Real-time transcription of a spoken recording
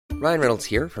Ryan Reynolds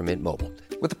here from Mint Mobile.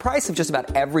 With the price of just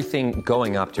about everything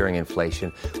going up during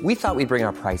inflation, we thought we'd bring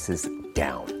our prices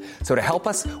down. So to help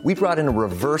us, we brought in a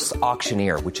reverse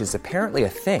auctioneer, which is apparently a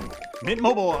thing. Mint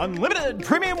Mobile Unlimited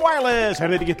Premium Wireless. How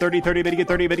to get 30, 30, bit to get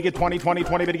 30, bit to get 20, 20,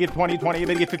 20, bit to get 20, 20,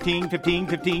 bit to get 15, 15,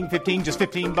 15, 15, just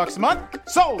 $15 a month?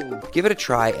 Sold! Give it a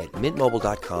try at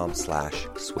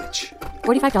mintmobile.com/switch.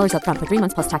 $45 up front for 3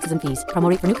 months plus taxes and fees. Promo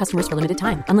rate for new customers for limited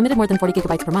time. Unlimited more than 40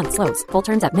 gigabytes per month. Slows full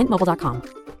terms at mintmobile.com.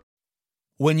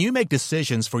 When you make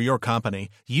decisions for your company,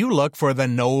 you look for the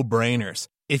no-brainers.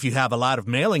 If you have a lot of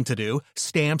mailing to do,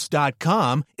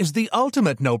 Stamps.com is the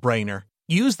ultimate no-brainer.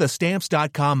 Use the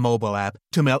Stamps.com mobile app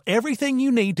to mail everything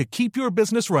you need to keep your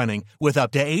business running with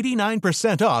up to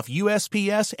 89% off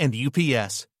USPS and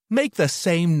UPS. Make the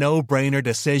same no-brainer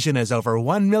decision as over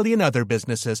 1 million other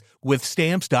businesses with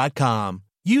Stamps.com.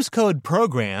 Use code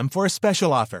PROGRAM for a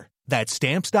special offer. That's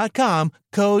Stamps.com,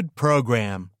 code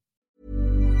PROGRAM.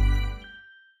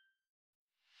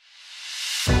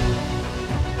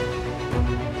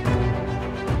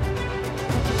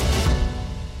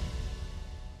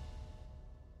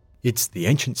 It's The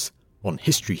Ancients on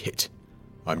History Hit.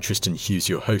 I'm Tristan Hughes,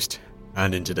 your host,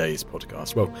 and in today's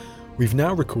podcast, well, we've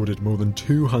now recorded more than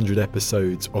 200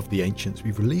 episodes of The Ancients.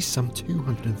 We've released some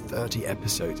 230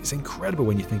 episodes. It's incredible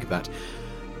when you think of that.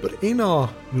 But in our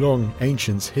long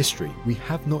Ancients history, we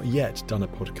have not yet done a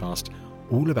podcast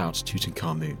all about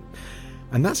Tutankhamun.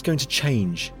 And that's going to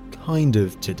change kind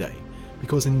of today,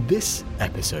 because in this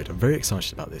episode, I'm very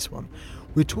excited about this one,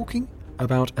 we're talking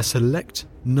about a select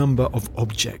number of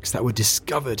objects that were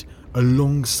discovered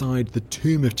alongside the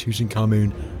tomb of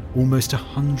Tutankhamun almost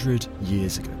 100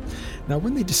 years ago. Now,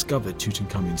 when they discovered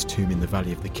Tutankhamun's tomb in the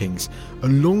Valley of the Kings,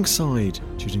 alongside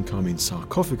Tutankhamun's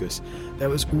sarcophagus, there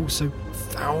was also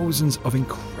thousands of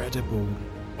incredible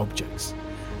objects.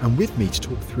 And with me to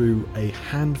talk through a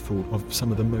handful of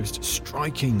some of the most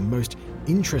striking, most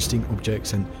interesting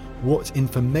objects and what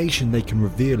information they can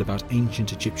reveal about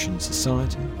ancient Egyptian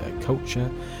society, their culture,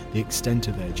 the extent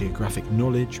of their geographic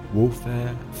knowledge,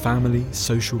 warfare, family,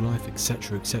 social life,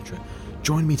 etc., etc.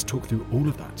 Join me to talk through all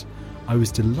of that. I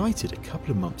was delighted a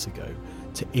couple of months ago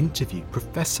to interview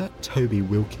Professor Toby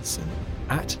Wilkinson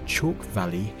at Chalk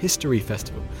Valley History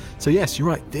Festival. So yes, you're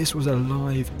right, this was a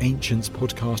live Ancients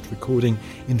podcast recording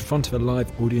in front of a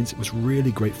live audience. It was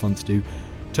really great fun to do.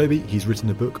 Toby, he's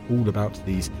written a book all about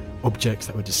these objects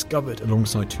that were discovered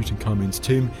alongside Tutankhamun's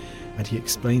tomb, and he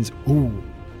explains all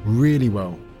really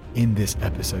well in this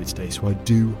episode today, so I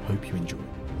do hope you enjoy.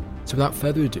 So without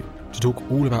further ado, to talk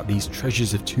all about these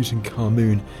treasures of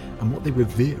Tutankhamun and what they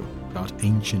reveal about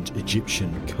ancient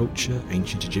Egyptian culture,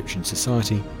 ancient Egyptian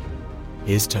society,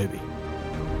 here's Toby.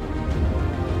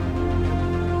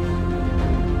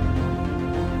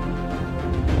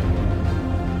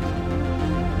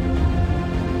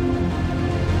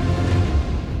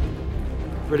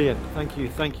 Brilliant. Thank you,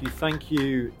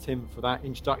 Tim, for that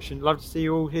introduction. Love to see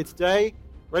you all here today.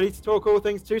 Ready to talk all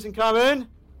things Tutankhamun?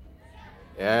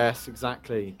 Yes,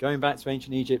 exactly. Going back to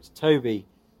ancient Egypt, Toby,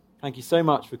 thank you so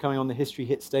much for coming on the History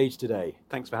Hit stage today.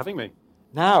 Thanks for having me.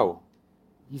 Now,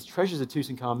 these treasures of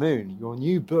Tutankhamun, your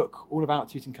new book all about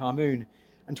Tutankhamun,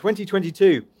 and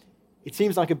 2022, it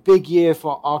seems like a big year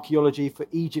for archaeology, for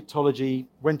Egyptology,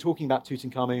 when talking about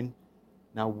Tutankhamun.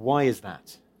 Now, why is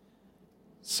that?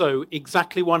 So,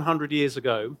 exactly 100 years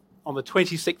ago, on the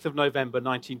 26th of November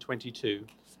 1922,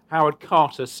 Howard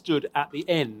Carter stood at the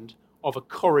end of a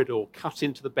corridor cut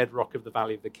into the bedrock of the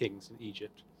Valley of the Kings in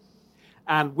Egypt.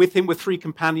 And with him were 3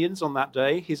 companions on that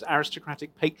day, his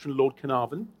aristocratic patron, Lord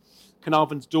Carnarvon,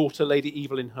 Carnarvon's daughter, Lady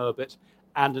Evelyn Herbert,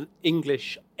 and an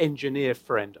English engineer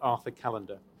friend, Arthur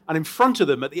Callender. And in front of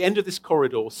them, at the end of this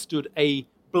corridor, stood a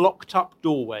blocked-up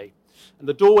doorway. And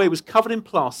the doorway was covered in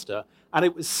plaster, and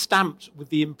it was stamped with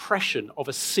the impression of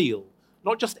a seal.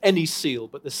 Not just any seal,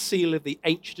 but the seal of the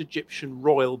ancient Egyptian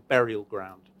royal burial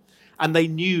ground. And they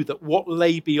knew that what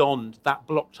lay beyond that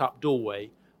blocked-up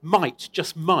doorway might,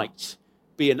 just might,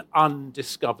 be an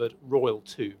undiscovered royal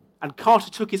tomb. And Carter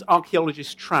took his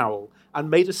archaeologist's trowel and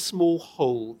made a small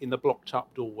hole in the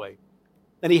blocked-up doorway.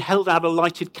 Then he held out a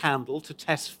lighted candle to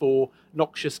test for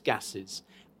noxious gases.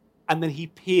 And then he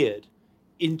peered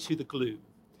into the gloom.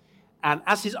 And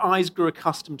as his eyes grew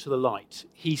accustomed to the light,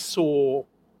 he saw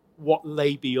what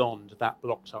lay beyond that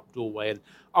blocked-up doorway. And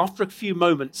after a few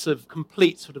moments of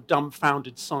complete sort of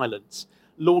dumbfounded silence,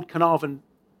 Lord Carnarvon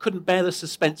couldn't bear the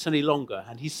suspense any longer,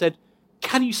 and he said,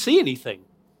 "Can you see anything?"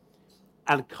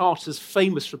 And Carter's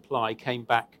famous reply came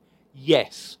back,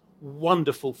 "Yes,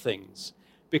 wonderful things,"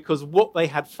 because what they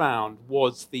had found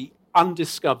was the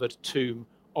undiscovered tomb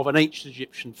of an ancient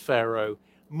Egyptian pharaoh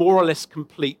more or less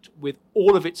complete with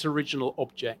all of its original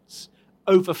objects,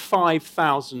 over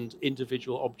 5,000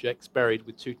 individual objects buried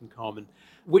with Tutankhamun,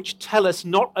 which tell us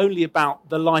not only about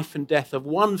the life and death of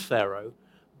one pharaoh,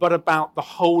 but about the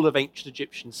whole of ancient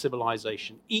Egyptian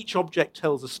civilization. Each object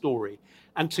tells a story,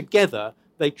 and together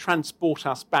they transport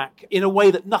us back in a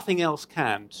way that nothing else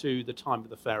can to the time of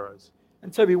the pharaohs.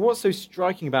 And Toby, what's so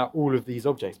striking about all of these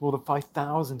objects, more than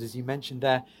 5,000 as you mentioned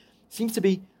there, seems to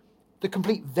be the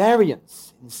complete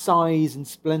variance in size and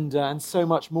splendor and so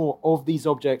much more of these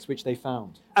objects which they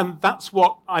found. And that's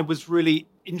what I was really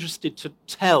interested to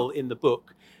tell in the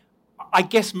book. I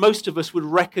guess most of us would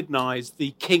recognize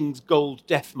the king's gold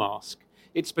death mask.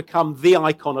 It's become the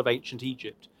icon of ancient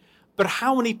Egypt. But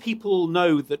how many people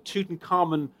know that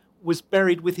Tutankhamun was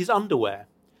buried with his underwear,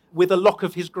 with a lock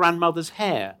of his grandmother's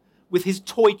hair, with his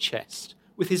toy chest,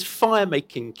 with his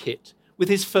fire-making kit, with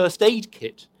his first aid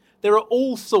kit? There are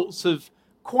all sorts of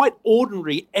quite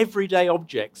ordinary, everyday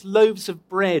objects, loaves of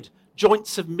bread,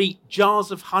 joints of meat, jars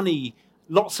of honey,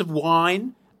 lots of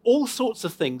wine, all sorts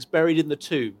of things buried in the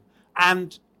tomb.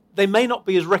 And they may not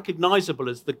be as recognizable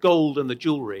as the gold and the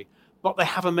jewelry, but they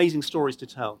have amazing stories to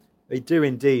tell. They do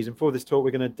indeed. And for this talk,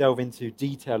 we're going to delve into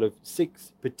detail of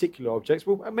 6 particular objects.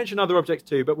 We'll mention other objects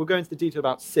too, but we'll go into the detail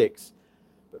about 6.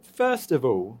 But first of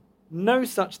all, no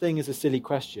such thing as a silly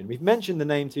question. We've mentioned the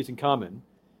name Tutankhamun,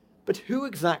 but who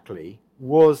exactly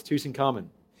was Tutankhamun?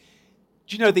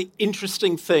 Do you know, the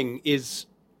interesting thing is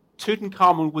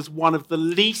Tutankhamun was one of the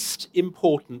least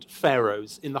important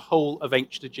pharaohs in the whole of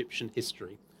ancient Egyptian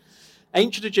history.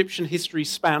 Ancient Egyptian history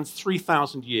spans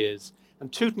 3,000 years,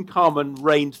 and Tutankhamun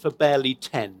reigned for barely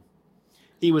 10.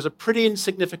 He was a pretty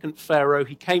insignificant pharaoh.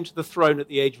 He came to the throne at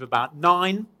the age of about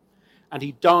 9, and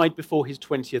he died before his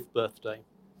 20th birthday.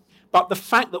 But the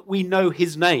fact that we know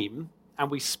his name, and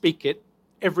we speak it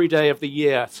every day of the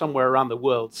year somewhere around the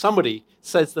world, somebody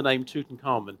says the name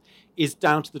Tutankhamun, is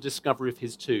down to the discovery of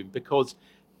his tomb, because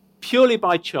purely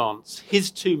by chance,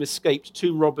 his tomb escaped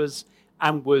tomb robbers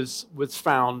and was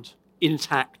found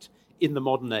intact in the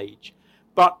modern age.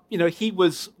 But, you know, he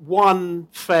was one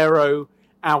pharaoh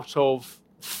out of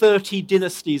 30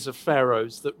 dynasties of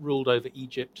pharaohs that ruled over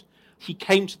Egypt. He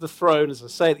came to the throne, as I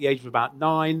say, at the age of about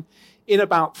 9, in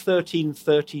about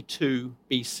 1332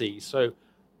 BC, so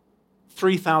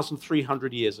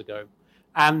 3,300 years ago.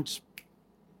 And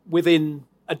within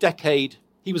a decade,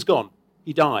 he was gone.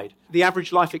 He died. The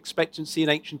average life expectancy in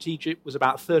ancient Egypt was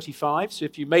about 35, so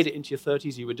if you made it into your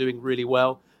 30s, you were doing really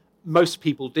well. Most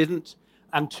people didn't,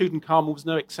 and Tutankhamun was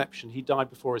no exception. He died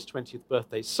before his 20th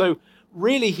birthday. So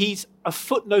really, he's a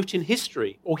footnote in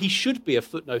history, or he should be a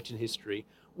footnote in history,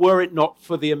 were it not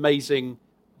for the amazing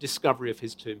discovery of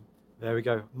his tomb. There we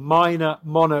go. Minor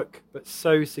monarch, but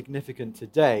so significant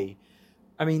today.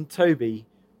 I mean, Toby,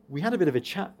 we had a bit of a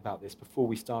chat about this before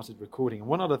we started recording. And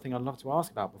one other thing I'd love to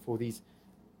ask about before these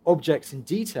objects in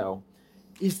detail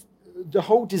is the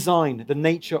whole design, the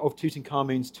nature of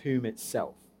Tutankhamun's tomb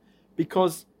itself.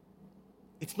 Because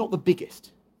it's not the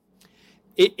biggest.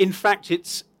 In fact,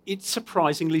 it's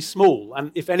surprisingly small.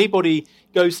 And if anybody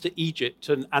goes to Egypt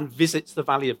and visits the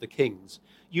Valley of the Kings,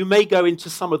 you may go into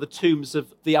some of the tombs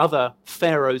of the other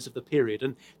pharaohs of the period,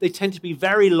 and they tend to be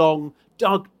very long,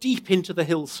 dug deep into the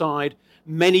hillside,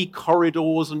 many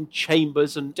corridors and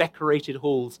chambers and decorated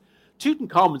halls.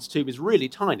 Tutankhamun's tomb is really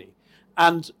tiny,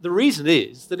 and the reason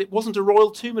is that it wasn't a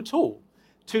royal tomb at all.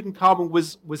 Tutankhamun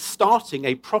was starting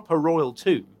a proper royal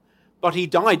tomb, but he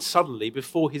died suddenly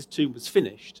before his tomb was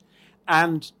finished,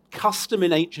 and custom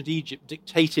in ancient Egypt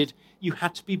dictated you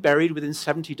had to be buried within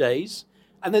 70 days,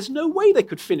 and there's no way they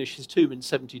could finish his tomb in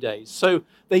 70 days. So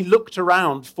they looked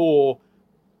around for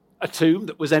a tomb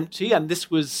that was empty, and this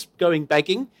was going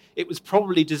begging. It was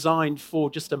probably designed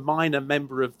for just a minor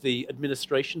member of the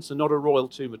administration, so not a royal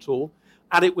tomb at all.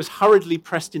 And it was hurriedly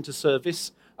pressed into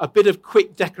service. A bit of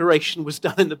quick decoration was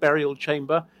done in the burial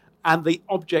chamber, and the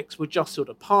objects were just sort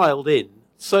of piled in.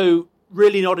 So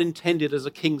really not intended as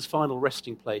a king's final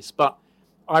resting place. But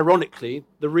ironically,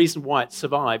 the reason why it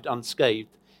survived unscathed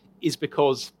is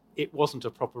because it wasn't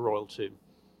a proper royal tomb.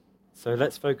 So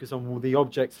let's focus on the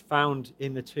objects found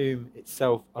in the tomb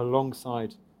itself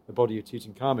alongside the body of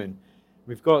Tutankhamun.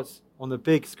 We've got on the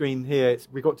big screen here,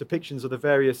 we've got depictions of the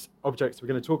various objects we're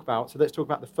going to talk about. So let's talk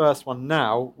about the first one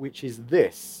now, which is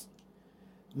this.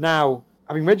 Now,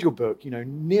 having read your book,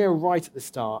 near right at the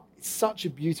start, it's such a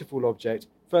beautiful object.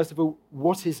 First of all,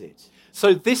 what is it?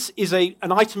 So this is an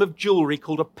item of jewelry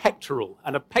called a pectoral,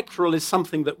 and a pectoral is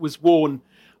something that was worn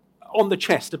on the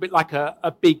chest, a bit like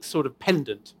a big sort of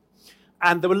pendant.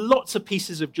 And there were lots of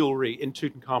pieces of jewelry in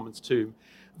Tutankhamun's tomb.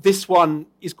 This one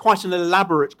is quite an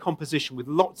elaborate composition with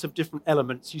lots of different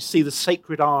elements. You see the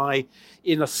sacred eye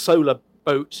in a solar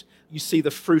boat. You see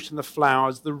the fruit and the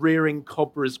flowers, the rearing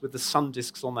cobras with the sun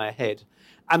discs on their head,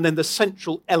 and then the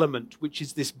central element, which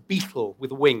is this beetle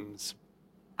with wings.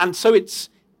 And so it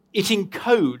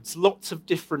encodes lots of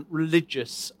different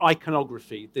religious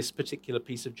iconography, this particular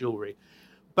piece of jewellery.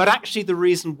 But actually the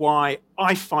reason why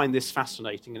I find this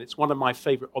fascinating, and it's one of my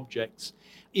favourite objects,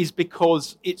 is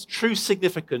because its true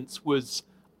significance was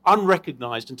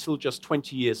unrecognised until just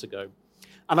 20 years ago.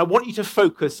 And I want you to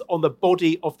focus on the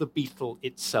body of the beetle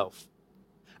itself.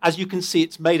 As you can see,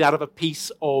 it's made out of a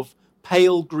piece of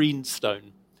pale green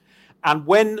stone. And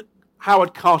when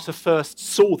Howard Carter first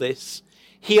saw this,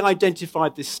 he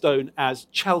identified this stone as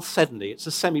chalcedony. It's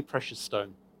a semi-precious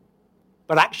stone.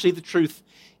 But actually the truth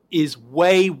is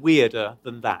way weirder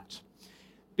than that,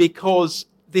 because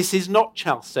this is not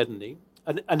chalcedony.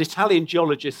 An Italian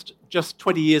geologist just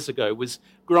 20 years ago was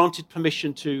granted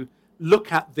permission to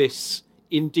look at this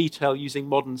in detail using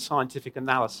modern scientific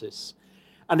analysis.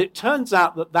 And it turns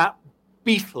out that that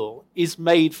beetle is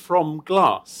made from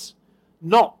glass,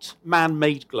 not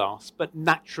man-made glass, but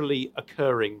naturally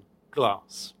occurring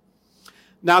glass.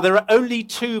 Now, there are only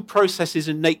two processes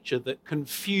in nature that can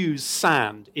fuse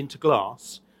sand into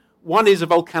glass. One is a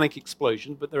volcanic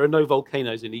explosion, but there are no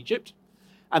volcanoes in Egypt.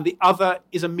 And the other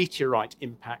is a meteorite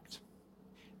impact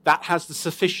that has the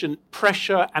sufficient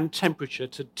pressure and temperature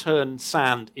to turn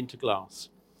sand into glass.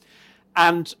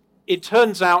 And it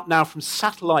turns out now from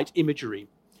satellite imagery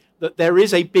that there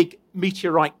is a big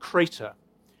meteorite crater,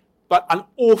 but an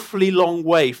awfully long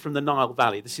way from the Nile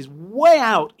Valley. This is way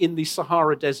out in the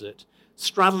Sahara Desert,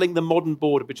 straddling the modern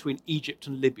border between Egypt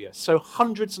and Libya, so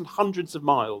hundreds and hundreds of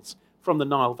miles from the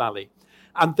Nile Valley.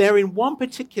 And there in one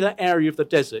particular area of the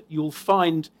desert, you'll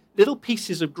find little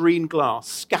pieces of green glass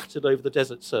scattered over the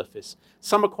desert surface.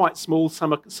 Some are quite small,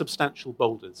 some are substantial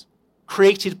boulders,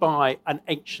 created by an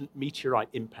ancient meteorite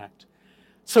impact.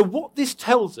 So what this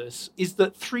tells us is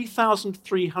that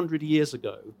 3,300 years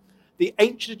ago, the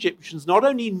ancient Egyptians not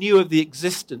only knew of the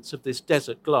existence of this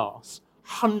desert glass,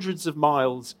 hundreds of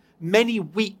miles, many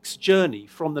weeks' journey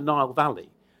from the Nile Valley,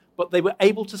 but they were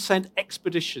able to send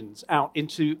expeditions out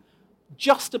into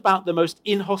just about the most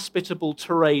inhospitable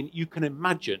terrain you can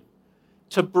imagine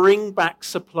to bring back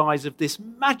supplies of this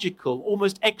magical,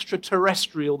 almost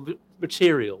extraterrestrial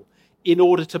material in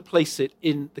order to place it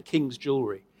in the king's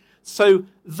jewellery. So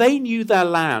they knew their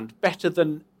land better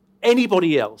than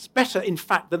anybody else, better, in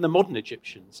fact, than the modern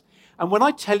Egyptians. And when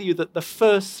I tell you that the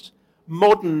first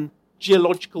modern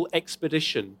geological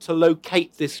expedition to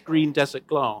locate this green desert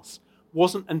glass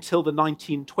wasn't until the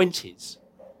 1920s,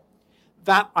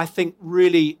 that, I think,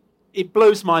 really, it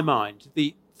blows my mind.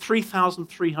 The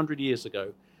 3,300 years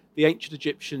ago, the ancient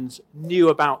Egyptians knew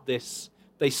about this.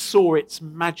 They saw its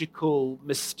magical,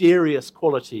 mysterious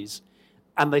qualities,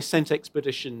 and they sent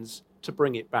expeditions to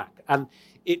bring it back. And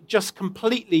it just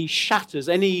completely shatters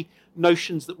any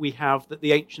notions that we have that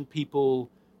the ancient people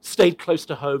stayed close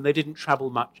to home, they didn't travel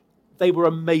much. They were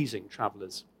amazing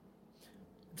travelers.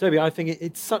 Toby, I think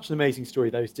it's such an amazing story,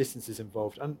 those distances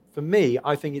involved. And for me,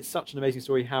 I think it's such an amazing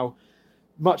story how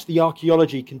much the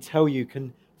archaeology can tell you,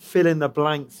 can fill in the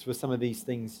blanks for some of these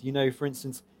things. You know, for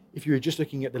instance, if you were just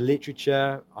looking at the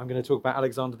literature, I'm going to talk about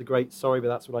Alexander the Great, sorry, but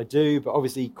that's what I do. But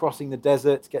obviously crossing the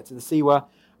desert to get to the Siwa,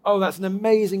 oh, that's an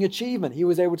amazing achievement. He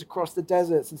was able to cross the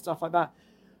deserts and stuff like that.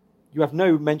 You have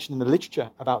no mention in the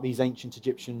literature about these ancient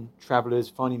Egyptian travelers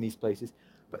finding these places.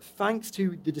 But thanks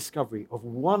to the discovery of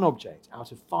one object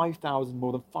out of 5,000,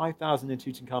 more than 5,000 in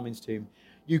Tutankhamun's tomb,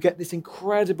 you get this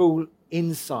incredible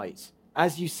insight,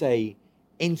 as you say,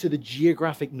 into the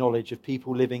geographic knowledge of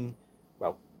people living,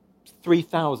 well,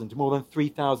 3,000, more than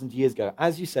 3,000 years ago.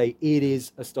 As you say, it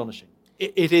is astonishing.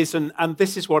 It is, and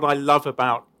this is what I love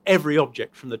about every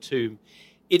object from the tomb.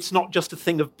 It's not just a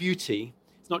thing of beauty,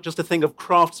 it's not just a thing of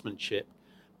craftsmanship,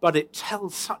 but it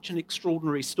tells such an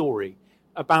extraordinary story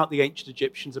about the ancient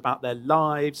Egyptians, about their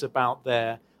lives, about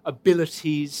their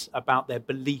abilities, about their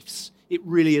beliefs. It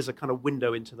really is a kind of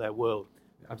window into their world.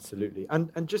 Absolutely. And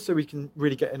just so we can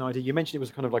really get an idea, you mentioned it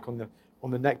was kind of like on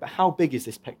the neck, but how big is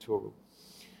this pectoral?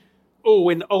 Oh,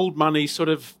 in old money, sort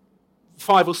of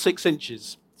 5 or 6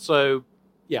 inches. So,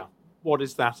 yeah, what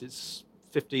is that? It's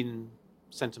 15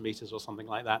 centimeters or something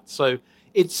like that. So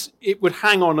it would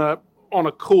hang on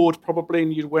a cord probably,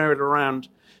 and you'd wear it around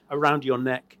your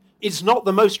neck. It's not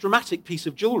the most dramatic piece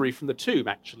of jewellery from the tomb,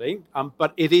 actually,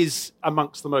 but it is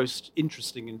amongst the most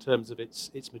interesting in terms of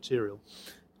its material.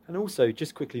 And also,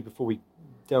 just quickly before we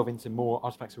delve into more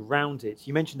artifacts around it,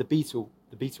 you mentioned the beetle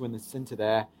in the centre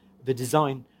there, the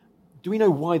design. do we know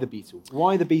why the beetle?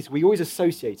 Why the beetle? We always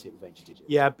associate it with ancient Egypt.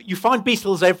 Yeah, but you find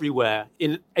beetles everywhere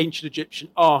in ancient Egyptian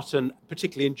art and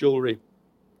particularly in jewellery.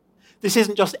 This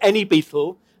isn't just any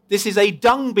beetle. This is a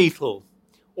dung beetle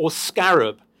or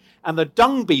scarab. And the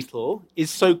dung beetle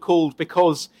is so called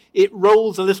because it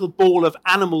rolls a little ball of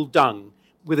animal dung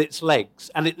with its legs,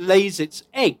 and it lays its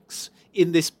eggs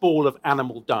in this ball of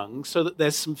animal dung so that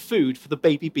there's some food for the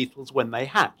baby beetles when they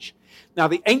hatch. Now,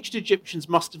 the ancient Egyptians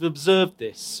must have observed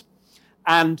this,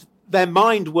 and their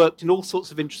mind worked in all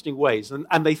sorts of interesting ways.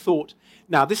 And they thought,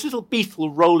 now, this little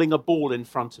beetle rolling a ball in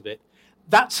front of it,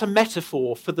 that's a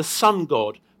metaphor for the sun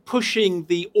god pushing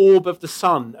the orb of the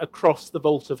sun across the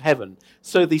vault of heaven.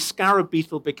 So the scarab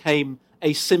beetle became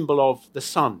a symbol of the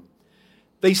sun.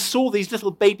 They saw these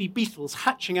little baby beetles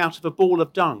hatching out of a ball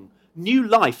of dung, new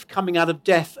life coming out of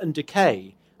death and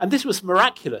decay. And this was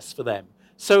miraculous for them.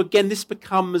 So again, this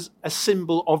becomes a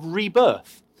symbol of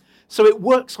rebirth. So it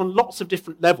works on lots of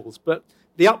different levels, but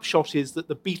the upshot is that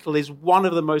the beetle is one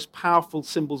of the most powerful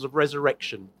symbols of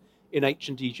resurrection in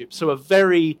ancient Egypt. So a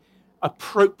very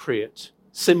appropriate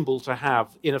symbol to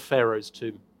have in a pharaoh's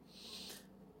tomb.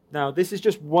 Now, this is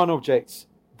just one object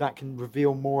that can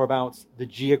reveal more about the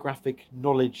geographic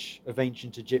knowledge of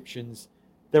ancient Egyptians.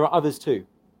 There are others too.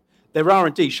 There are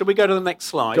indeed. Shall we go to the next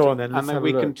slide? Go on then. And then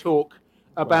we can talk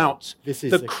about This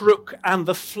is the crook and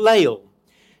the flail.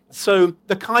 So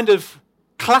the kind of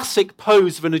classic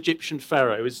pose of an Egyptian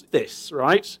pharaoh is this,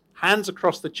 right? Hands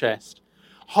across the chest,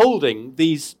 holding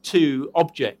these two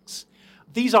objects.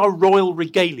 These are royal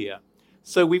regalia.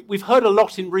 So we've heard a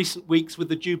lot in recent weeks with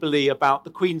the Jubilee about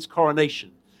the Queen's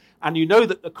coronation. And you know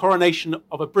that the coronation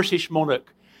of a British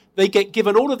monarch, they get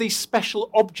given all of these special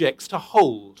objects to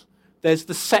hold. There's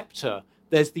the scepter,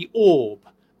 there's the orb,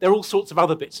 there are all sorts of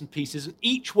other bits and pieces, and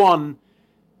each one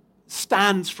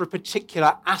stands for a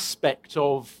particular aspect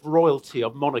of royalty,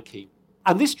 of monarchy.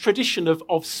 And this tradition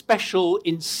of special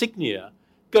insignia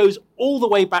goes all the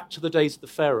way back to the days of the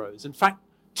pharaohs. In fact,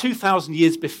 2,000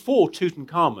 years before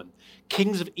Tutankhamun,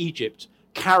 kings of Egypt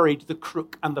carried the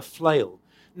crook and the flail.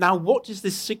 Now, what does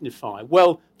this signify?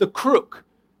 Well, the crook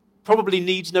probably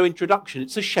needs no introduction.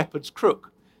 It's a shepherd's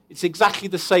crook. It's exactly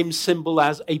the same symbol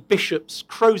as a bishop's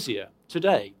crozier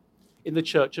today in the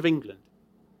Church of England.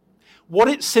 What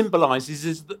it symbolizes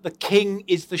is that the king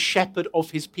is the shepherd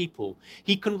of his people.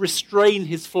 He can restrain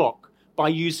his flock by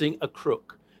using a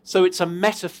crook. So it's a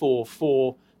metaphor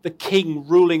for the king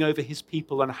ruling over his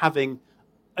people and having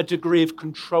a degree of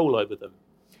control over them.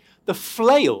 The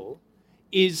flail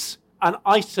is an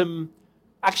item,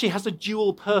 actually has a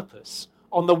dual purpose.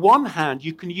 On the one hand,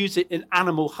 you can use it in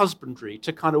animal husbandry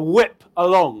to kind of whip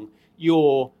along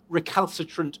your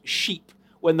recalcitrant sheep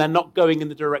when they're not going in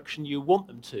the direction you want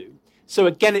them to. So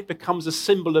again, it becomes a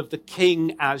symbol of the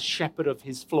king as shepherd of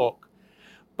his flock.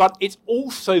 But it's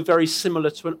also very similar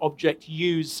to an object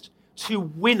used to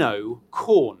winnow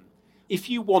corn. If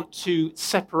you want to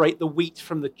separate the wheat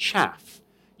from the chaff,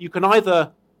 you can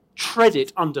either tread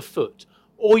it underfoot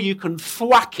or you can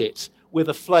thwack it with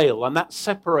a flail, and that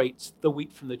separates the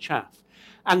wheat from the chaff.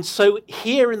 And so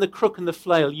here in the crook and the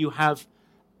flail, you have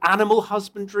animal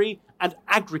husbandry and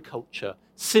agriculture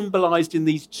symbolized in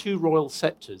these two royal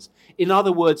scepters. In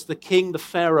other words, the king, the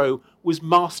pharaoh, was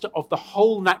master of the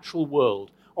whole natural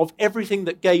world, of everything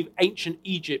that gave ancient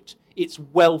Egypt its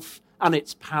wealth and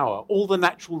its power. All the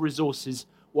natural resources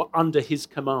were under his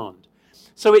command.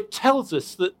 So it tells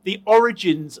us that the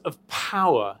origins of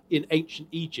power in ancient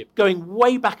Egypt, going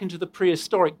way back into the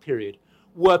prehistoric period,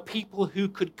 were people who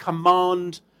could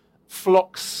command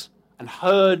flocks and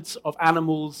herds of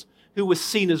animals, who were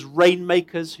seen as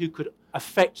rainmakers, who could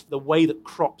affect the way that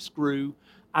crops grew.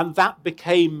 And that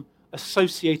became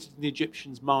associated in the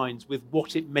Egyptians' minds with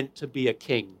what it meant to be a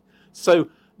king. So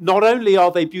not only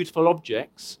are they beautiful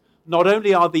objects, not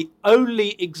only are the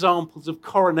only examples of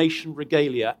coronation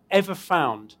regalia ever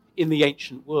found in the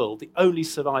ancient world, the only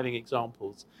surviving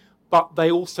examples, but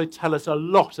they also tell us a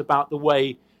lot about the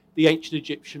way the ancient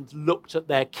Egyptians looked at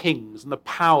their kings and the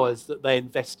powers that they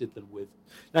invested them with.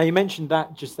 Now, you mentioned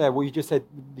that just there, where you just said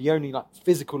the only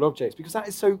physical objects, because that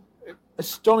is so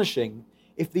astonishing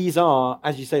if these are,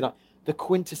 as you say, the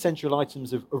quintessential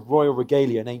items of royal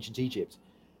regalia in ancient Egypt.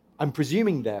 I'm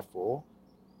presuming, therefore,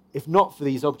 if not for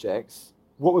these objects,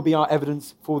 what would be our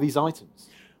evidence for these items?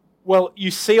 Well, you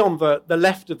see on the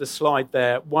left of the slide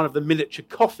there one of the miniature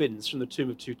coffins from the tomb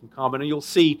of Tutankhamun, and you'll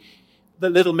see the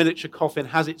little miniature coffin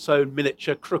has its own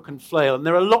miniature crook and flail, and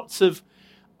there are lots of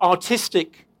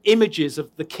artistic images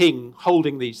of the king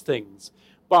holding these things.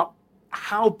 But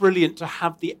how brilliant to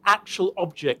have the actual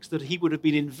objects that he would have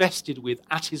been invested with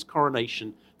at his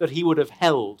coronation, that he would have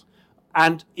held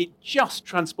And it just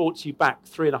transports you back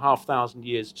 3,500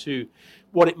 years to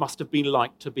what it must have been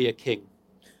like to be a king.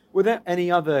 Were there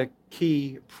any other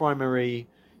key primary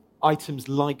items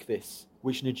like this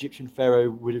which an Egyptian pharaoh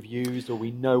would have used or we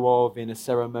know of in a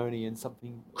ceremony and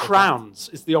something? Crowns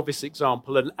is the obvious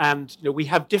example, and we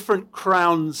have different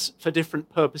crowns for different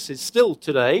purposes still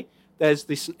today. There's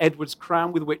the St. Edward's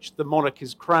crown with which the monarch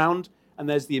is crowned, and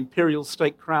there's the imperial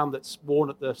state crown that's worn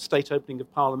at the state opening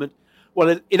of Parliament.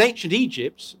 Well, in ancient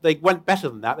Egypt, they went better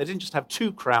than that. They didn't just have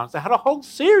 2 crowns. They had a whole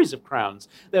series of crowns.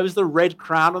 There was the red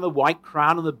crown and the white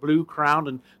crown and the blue crown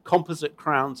and composite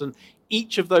crowns. And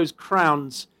each of those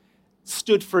crowns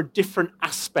stood for a different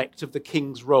aspect of the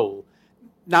king's role.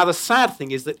 Now, the sad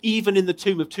thing is that even in the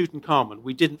tomb of Tutankhamun,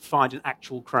 we didn't find an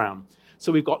actual crown.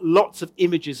 So we've got lots of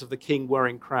images of the king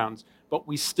wearing crowns, but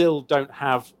we still don't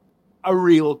have a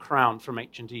real crown from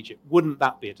ancient Egypt. Wouldn't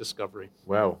that be a discovery?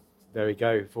 Well, there we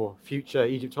go. For future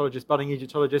Egyptologists, budding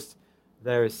Egyptologists,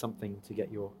 there is something to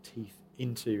get your teeth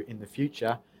into in the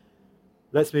future.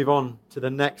 Let's move on to the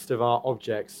next of our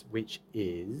objects, which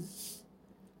is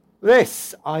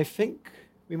this. I think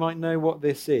we might know what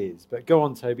this is, but go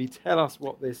on, Toby, tell us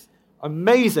what this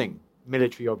amazing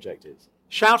military object is.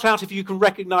 Shout out if you can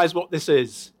recognize what this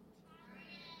is.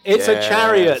 It's a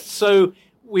chariot. So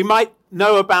we might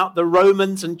know about the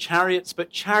Romans and chariots, but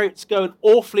chariots go an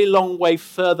awfully long way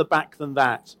further back than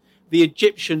that. The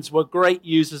Egyptians were great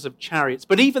users of chariots,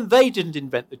 but even they didn't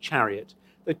invent the chariot.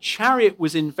 The chariot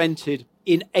was invented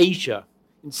in Asia,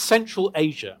 in Central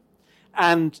Asia,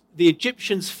 and the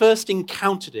Egyptians first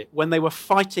encountered it when they were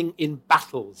fighting in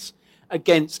battles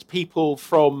against people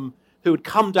who had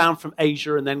come down from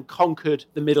Asia and then conquered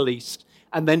the Middle East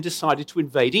and then decided to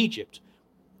invade Egypt.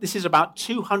 This is about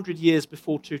 200 years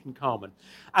before Tutankhamun.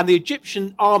 And the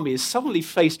Egyptian army is suddenly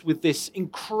faced with this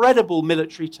incredible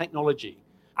military technology.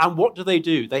 And what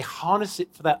do? They harness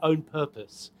it for their own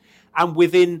purpose. And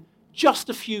within just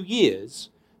a few years,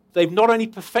 they've not only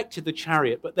perfected the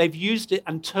chariot, but they've used it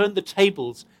and turned the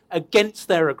tables against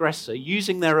their aggressor,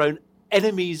 using their own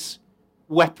enemies'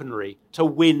 weaponry to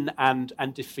win and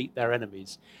defeat their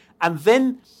enemies. And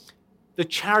then the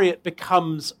chariot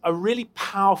becomes a really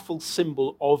powerful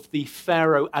symbol of the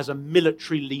pharaoh as a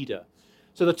military leader.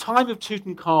 So the time of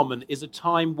Tutankhamun is a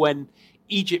time when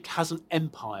Egypt has an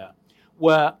empire,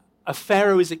 where a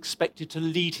pharaoh is expected to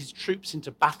lead his troops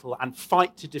into battle and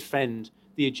fight to defend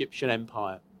the Egyptian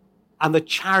empire. And the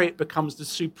chariot becomes the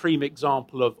supreme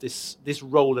example of this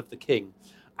role of the king.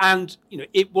 And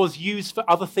it was used for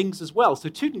other things as well. So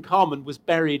Tutankhamun was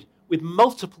buried with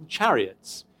multiple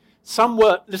chariots. Some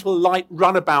were little light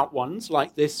runabout ones,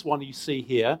 like this one you see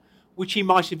here, which he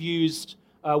might have used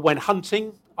when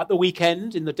hunting at the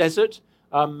weekend in the desert,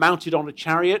 mounted on a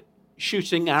chariot,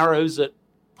 shooting arrows at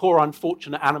poor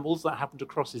unfortunate animals that happened to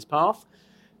cross his path.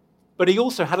 But he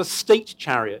also had a state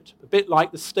chariot, a bit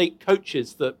like the state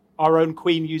coaches that our own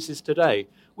Queen uses today,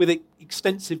 with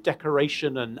extensive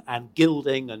decoration and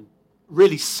gilding and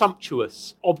really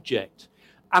sumptuous object.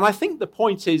 And I think the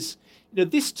point is,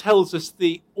 this tells us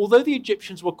although the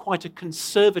Egyptians were quite a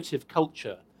conservative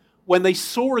culture, when they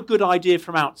saw a good idea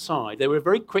from outside, they were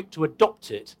very quick to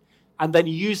adopt it and then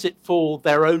use it for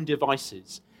their own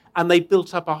devices. And they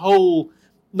built up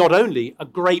not only a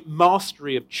great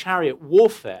mastery of chariot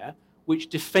warfare, which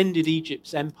defended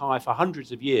Egypt's empire for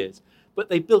hundreds of years, but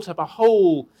they built up a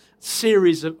whole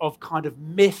series of kind of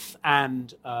myth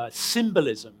and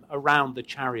symbolism around the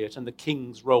chariot and the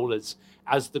king's role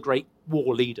as the great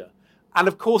war leader. And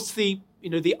of course, the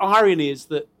irony is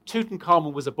that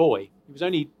Tutankhamun was a boy. He was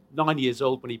only 9 years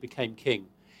old when he became king.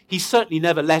 He certainly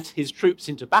never led his troops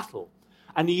into battle.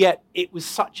 And yet it was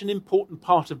such an important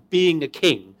part of being a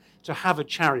king to have a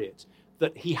chariot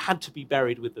that he had to be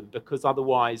buried with them, because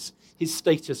otherwise his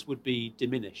status would be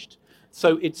diminished.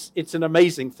 So it's an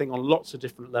amazing thing on lots of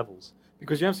different levels.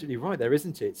 Because you're absolutely right there,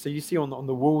 isn't it? So you see on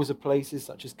the walls of places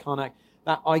such as Karnak,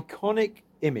 that iconic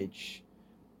image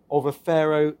of a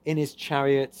pharaoh in his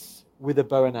chariots with a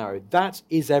bow and arrow. That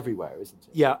is everywhere, isn't it?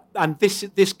 Yeah, and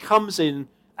this comes in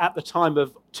at the time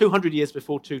of 200 years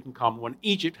before Tutankhamun, when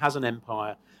Egypt has an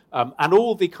empire, and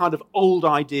all the kind of old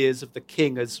ideas of the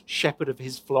king as shepherd of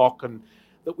his flock and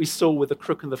that we saw with the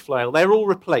crook and the flail, they're all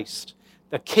replaced.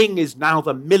 The king is now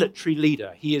the military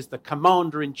leader. He is the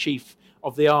commander-in-chief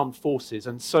of the armed forces.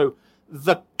 And so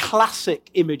the classic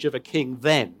image of a king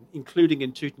then, including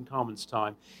in Tutankhamun's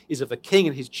time, is of the king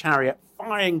and his chariot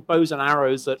firing bows and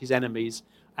arrows at his enemies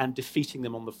and defeating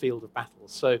them on the field of battle.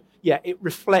 So, yeah, it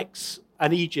reflects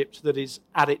an Egypt that is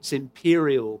at its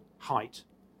imperial height.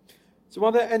 So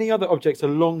are there any other objects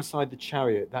alongside the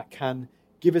chariot that can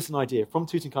give us an idea from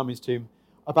Tutankhamun's tomb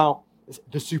about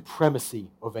the supremacy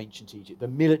of ancient Egypt, the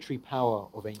military power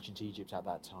of ancient Egypt at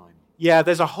that time. Yeah,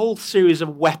 there's a whole series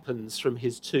of weapons from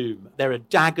his tomb. There are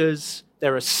daggers,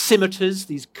 there are scimitars,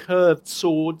 these curved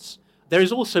swords. There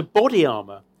is also body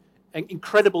armor,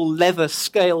 incredible leather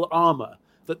scale armor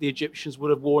that the Egyptians would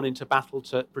have worn into battle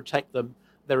to protect them.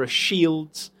 There are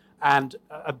shields and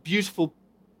a beautiful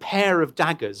pair of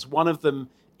daggers, one of them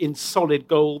in solid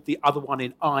gold, the other one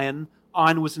in iron.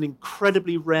 Iron was an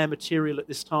incredibly rare material at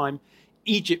this time.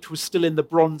 Egypt was still in the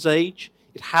Bronze Age.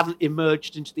 It hadn't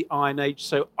emerged into the Iron Age.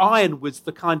 So iron was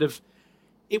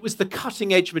it was the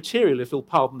cutting-edge material, if you'll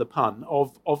pardon the pun,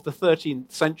 of the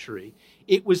 13th century.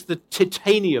 It was the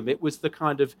titanium. It was the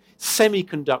kind of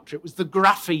semiconductor. It was the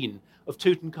graphene of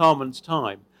Tutankhamun's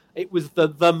time. It was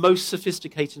the most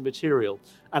sophisticated material.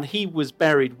 And he was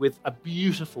buried with a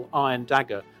beautiful iron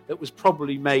dagger that was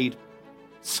probably made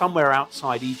somewhere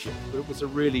outside Egypt, but it was a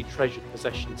really treasured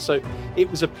possession. So it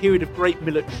was a period of great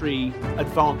military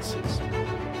advances.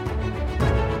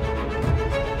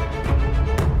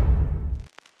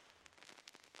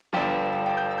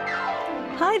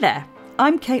 Hi there,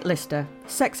 I'm Kate Lister,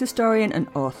 sex historian and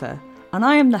author, and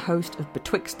I am the host of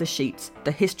Betwixt the Sheets,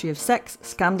 the history of sex,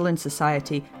 scandal and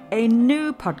society, a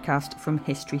new podcast from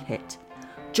History Hit.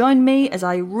 Join me as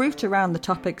I root around the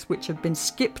topics which have been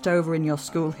skipped over in your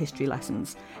school history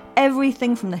lessons.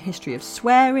 Everything from the history of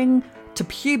swearing to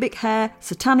pubic hair,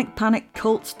 satanic panic,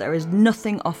 cults, there is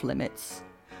nothing off limits.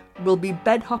 We'll be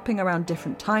bed hopping around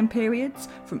different time periods,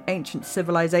 from ancient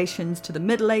civilizations to the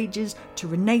Middle Ages to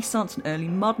Renaissance and early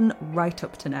modern, right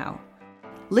up to now.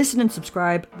 Listen and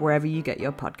subscribe wherever you get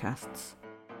your podcasts.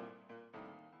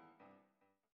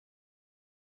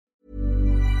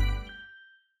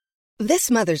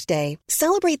 This Mother's Day,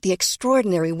 celebrate the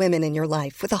extraordinary women in your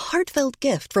life with a heartfelt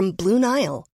gift from Blue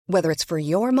Nile. Whether it's for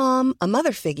your mom, a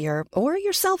mother figure, or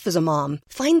yourself as a mom,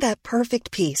 find that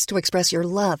perfect piece to express your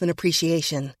love and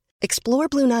appreciation. Explore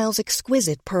Blue Nile's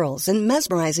exquisite pearls and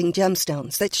mesmerizing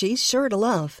gemstones that she's sure to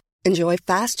love. Enjoy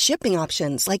fast shipping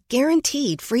options like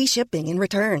guaranteed free shipping and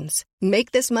returns.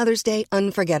 Make this Mother's Day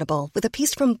unforgettable with a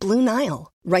piece from Blue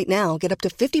Nile. Right now, get up to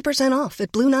 50% off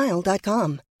at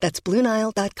BlueNile.com. That's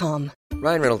BlueNile.com.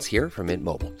 Ryan Reynolds here from Mint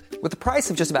Mobile. With the price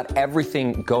of just about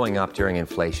everything going up during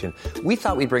inflation, we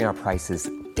thought we'd bring our prices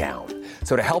down.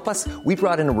 So to help us, we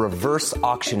brought in a reverse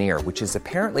auctioneer, which is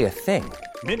apparently a thing.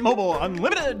 Mint Mobile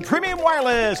Unlimited Premium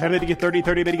Wireless. How to get 30,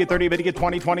 30, bit to get 30, bit to get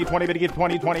 20, 20, 20, bit to get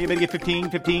 20, 20, bit to get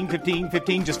 15, 15, 15,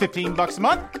 15, just $15 a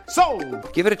month?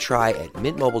 Sold! Give it a try at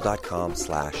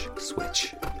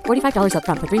mintmobile.com/switch. $45 up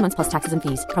front for 3 months plus taxes and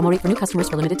fees. Promo rate for new customers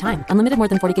for limited time. Unlimited more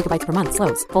than 40 gigabytes per month.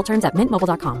 Slows full terms at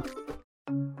mintmobile.com.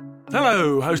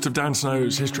 Hello, host of Dan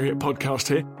Snow's History Hit podcast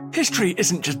here. History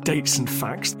isn't just dates and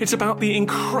facts, it's about the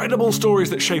incredible stories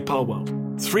that shape our world.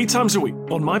 3 times a week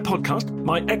on my podcast,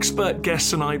 my expert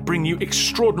guests and I bring you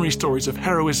extraordinary stories of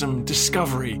heroism,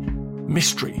 discovery,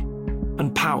 mystery,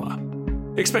 and power.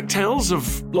 Expect tales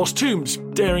of lost tombs,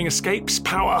 daring escapes,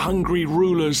 power-hungry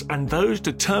rulers, and those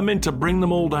determined to bring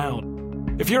them all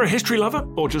down. If you're a history lover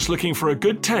or just looking for a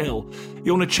good tale,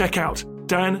 you'll want to check out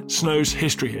Dan Snow's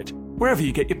History Hit, wherever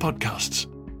you get your podcasts.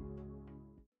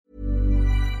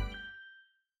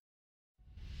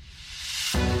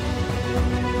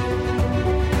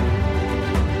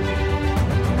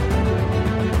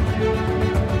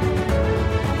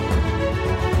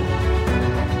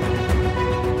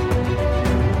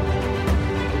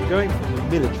 Going from the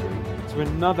military to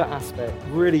another aspect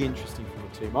really interesting from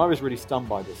the tomb. I was really stunned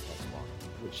by this next one,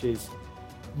 which is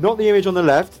not the image on the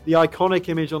left, the iconic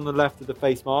image on the left of the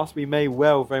face mask. We may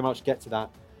well very much get to that.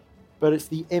 But it's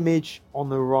the image on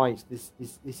the right, this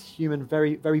human,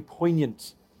 very, very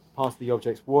poignant part of the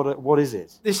objects. What is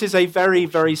it? This is a very,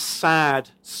 very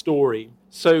sad story.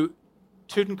 So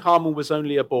Tutankhamun was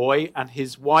only a boy and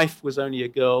his wife was only a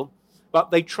girl, but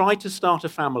they tried to start a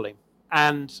family.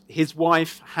 And his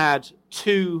wife had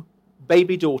 2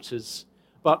 baby daughters,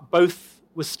 but both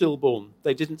were stillborn.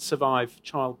 They didn't survive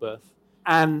childbirth.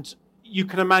 And you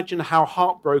can imagine how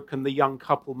heartbroken the young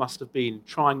couple must have been,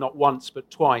 trying not once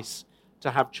but twice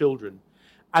to have children.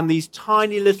 And these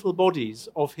tiny little bodies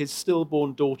of his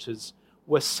stillborn daughters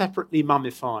were separately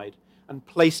mummified and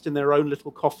placed in their own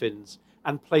little coffins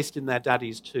and placed in their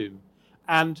daddy's tomb.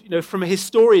 And, from a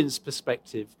historian's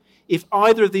perspective, if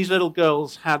either of these little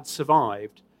girls had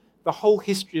survived, the whole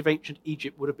history of ancient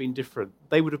Egypt would have been different.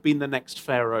 They would have been the next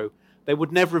pharaoh. There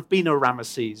would never have been a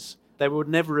Ramesses. There would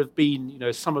never have been,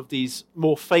 some of these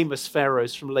more famous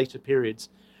pharaohs from later periods.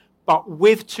 But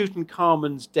with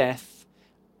Tutankhamun's death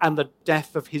and the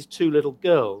death of his 2 little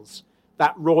girls,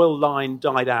 that royal line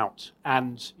died out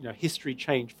and history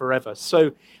changed forever.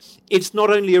 So it's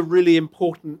not only a really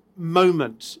important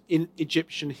moment in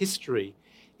Egyptian history,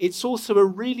 it's also a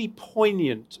really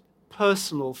poignant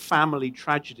personal family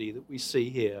tragedy that we see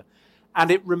here.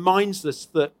 And it reminds us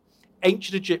that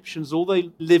ancient Egyptians, although they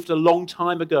lived a long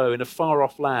time ago in a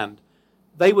far-off land,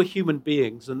 they were human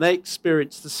beings and they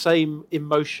experienced the same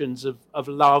emotions of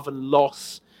love and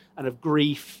loss and of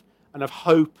grief and of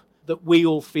hope that we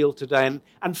all feel today.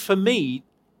 And for me,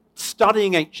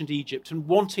 studying ancient Egypt and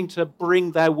wanting to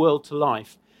bring their world to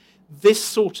life, this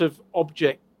sort of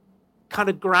object kind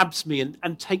of grabs me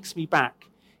and takes me back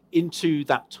into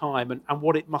that time and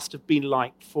what it must have been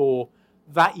like for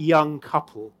that young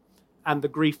couple and the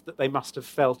grief that they must have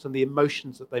felt and the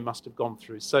emotions that they must have gone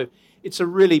through. So it's a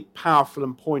really powerful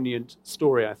and poignant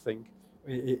story, I think.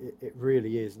 It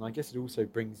really is. And I guess it also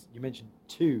brings, you mentioned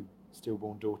 2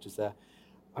 stillborn daughters there.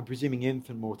 I'm presuming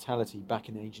infant mortality back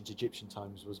in ancient Egyptian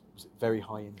times was very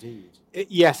high indeed.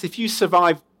 Yes, if you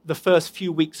survived the first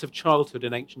few weeks of childhood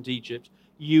in ancient Egypt,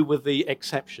 you were the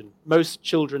exception. Most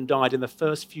children died in the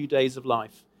first few days of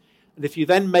life. And if you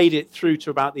then made it through to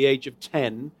about the age of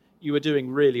 10, you were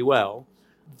doing really well.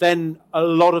 Then a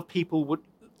lot of people would,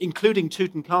 including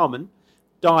Tutankhamun,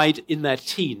 died in their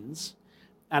teens.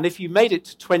 And if you made it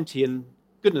to 20, and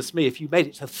goodness me, if you made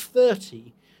it to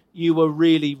 30, you were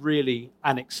really, really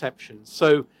an exception.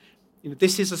 So,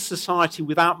 this is a society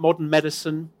without modern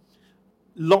medicine,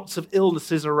 lots of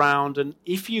illnesses around, and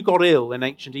if you got ill in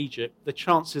ancient Egypt, the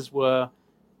chances were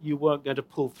you weren't going to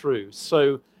pull through.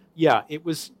 So, yeah, it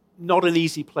was not an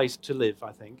easy place to live,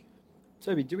 I think.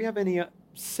 Toby, do we have any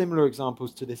similar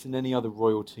examples to this in any other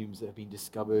royal tombs that have been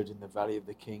discovered in the Valley of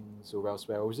the Kings or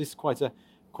elsewhere, or is this quite a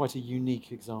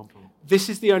unique example? This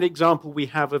is the only example we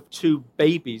have of 2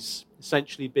 babies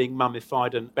essentially being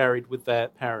mummified and buried with their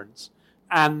parents.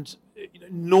 And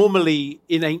normally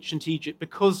in ancient Egypt,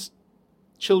 because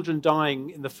children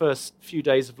dying in the first few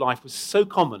days of life was so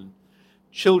common,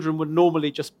 children would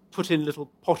normally just put in little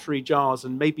pottery jars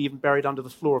and maybe even buried under the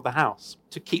floor of the house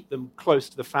to keep them close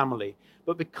to the family.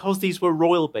 But because these were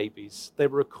royal babies, they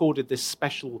were accorded this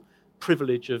special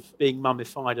privilege of being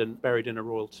mummified and buried in a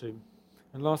royal tomb.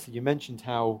 And lastly, you mentioned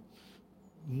how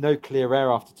no clear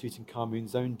heir after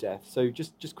Tutankhamun's own death. So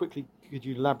just quickly, could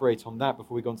you elaborate on that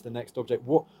before we go on to the next object?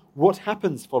 What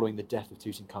happens following the death of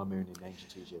Tutankhamun in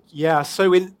ancient Egypt? Yeah,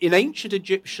 so in ancient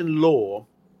Egyptian law,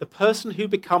 the person who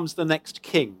becomes the next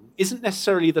king isn't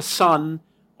necessarily the son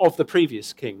of the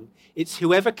previous king. It's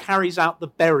whoever carries out the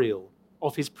burial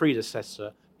of his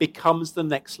predecessor becomes the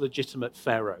next legitimate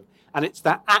pharaoh. And it's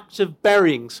that act of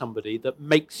burying somebody that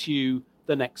makes you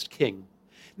the next king.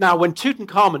 Now, when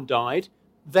Tutankhamun died,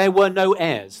 there were no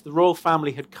heirs. The royal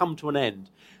family had come to an end.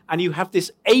 And you have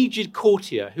this aged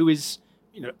courtier who is,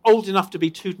 old enough to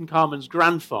be Tutankhamun's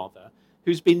grandfather,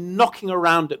 who's been knocking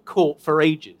around at court for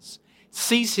ages,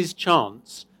 sees his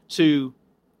chance to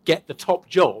get the top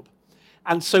job.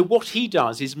 And so what he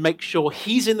does is make sure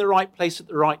he's in the right place at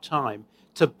the right time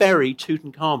to bury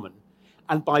Tutankhamun.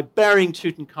 And by burying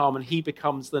Tutankhamun, he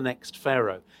becomes the next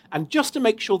pharaoh. And just to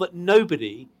make sure that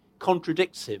nobody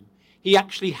contradicts him, he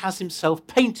actually has himself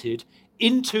painted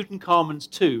in Tutankhamun's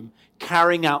tomb,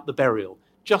 carrying out the burial,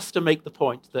 just to make the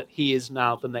point that he is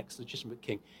now the next legitimate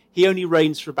king. He only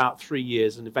reigns for about 3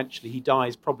 years, and eventually he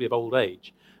dies probably of old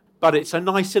age. But it's a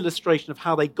nice illustration of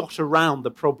how they got around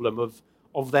the problem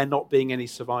of there not being any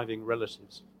surviving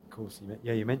relatives. Of course,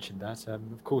 you mentioned that.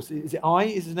 Of course, is it I?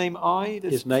 Is his name I?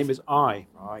 His name is I.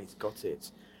 Right, got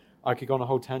it. I could go on a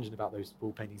whole tangent about those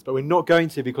wall paintings, but we're not going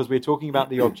to because we're talking about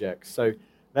the objects. So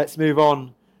let's move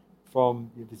on from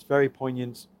this very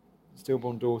poignant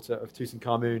stillborn daughter of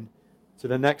Tutankhamun to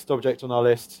the next object on our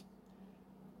list,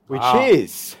 which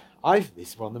is, this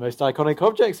is one of the most iconic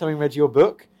objects, having read your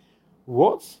book.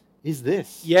 What is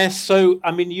this? Yes, so,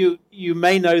 you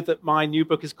may know that my new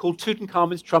book is called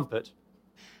Tutankhamun's Trumpet.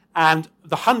 And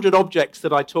the 100 objects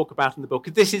that I talk about in the book,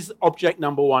 this is object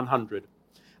number 100.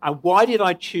 And why did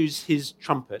I choose his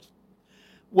trumpet?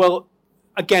 Well,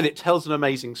 again, it tells an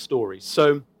amazing story.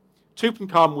 So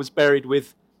Tutankhamun was buried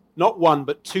with not one,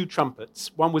 but 2 trumpets.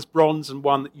 One was bronze and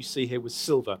one that you see here was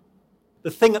silver.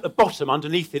 The thing at the bottom,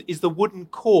 underneath it, is the wooden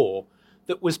core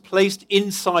that was placed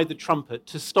inside the trumpet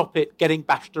to stop it getting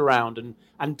bashed around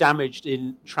and damaged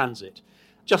in transit,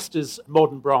 just as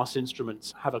modern brass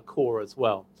instruments have a core as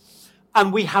well.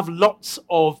 And we have lots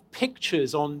of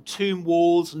pictures on tomb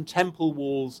walls and temple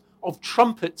walls of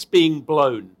trumpets being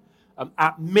blown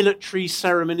at military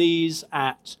ceremonies,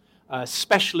 at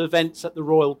special events at the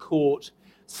royal court.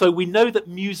 So we know that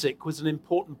music was an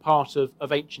important part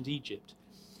of ancient Egypt.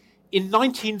 In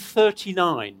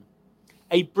 1939,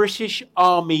 a British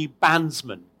Army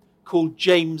bandsman called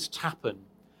James Tappan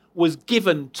was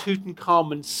given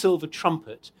Tutankhamun's silver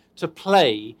trumpet to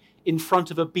play in front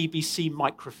of a BBC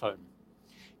microphone.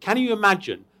 Can you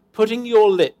imagine putting your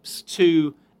lips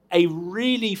to a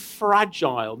really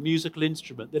fragile musical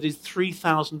instrument that is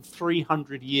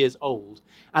 3,300 years old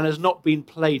and has not been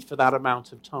played for that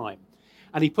amount of time?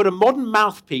 And he put a modern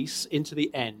mouthpiece into the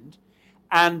end,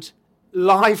 and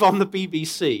live on the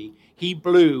BBC, he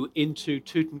blew into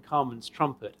Tutankhamun's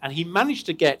trumpet. And he managed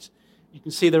to get, you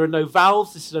can see there are no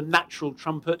valves, this is a natural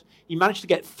trumpet. He managed to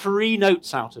get 3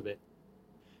 notes out of it.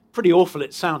 Pretty awful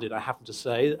it sounded, I happen to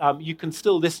say. You can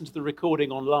still listen to the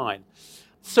recording online.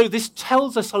 So this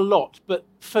tells us a lot, but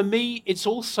for me, it's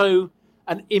also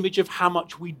an image of how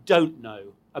much we don't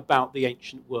know about the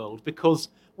ancient world, because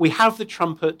we have the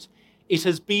trumpet, it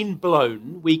has been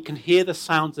blown, we can hear the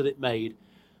sounds that it made,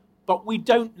 but we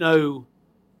don't know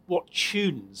what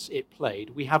tunes it played.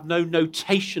 We have no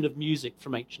notation of music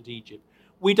from ancient Egypt.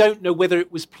 We don't know whether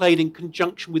it was played in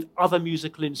conjunction with other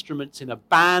musical instruments in a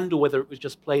band or whether it was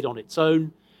just played on its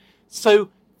own. So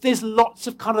there's lots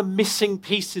of kind of missing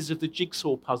pieces of the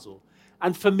jigsaw puzzle.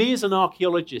 And for me as an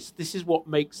archaeologist, this is what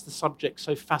makes the subject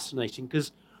so fascinating,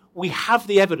 because we have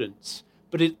the evidence,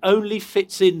 but it only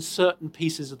fits in certain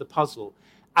pieces of the puzzle.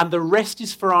 And the rest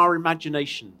is for our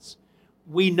imaginations.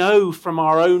 We know from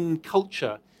our own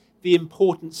culture the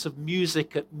importance of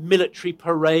music at military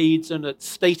parades and at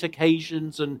state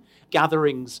occasions and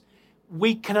gatherings.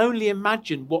 We can only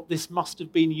imagine what this must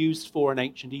have been used for in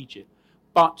ancient Egypt,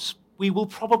 but we will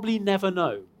probably never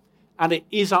know. And it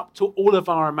is up to all of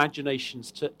our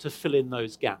imaginations to fill in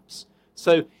those gaps.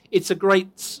 So it's a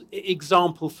great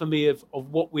example for me of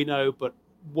what we know, but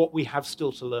what we have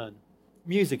still to learn.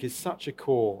 Music is such a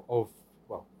core of,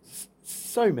 well,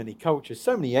 so many cultures,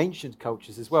 so many ancient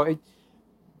cultures as well.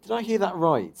 Did I hear that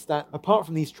right? That apart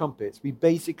from these trumpets, we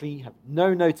basically have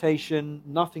no notation,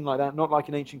 nothing like that, not like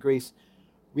in ancient Greece.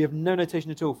 We have no notation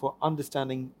at all for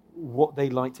understanding what they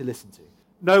like to listen to.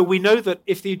 No, we know that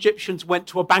if the Egyptians went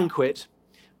to a banquet,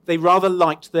 they rather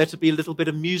liked there to be a little bit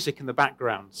of music in the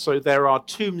background. So there are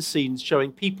tomb scenes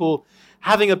showing people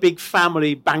having a big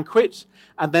family banquet,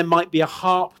 and there might be a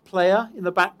harp player in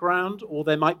the background, or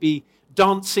there might be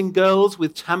dancing girls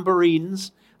with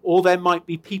tambourines, or there might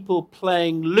be people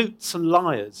playing lutes and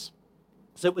lyres.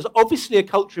 So it was obviously a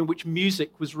culture in which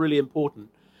music was really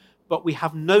important, but we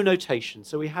have no notation,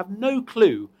 so we have no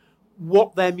clue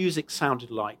what their music sounded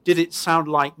like. Did it sound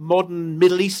like modern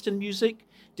Middle Eastern music?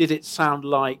 Did it sound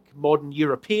like modern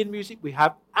European music? We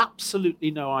have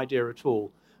absolutely no idea at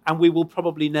all, and we will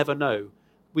probably never know.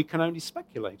 We can only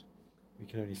speculate. We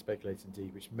can only speculate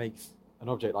indeed, which makes an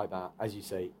object like that, as you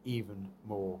say, even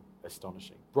more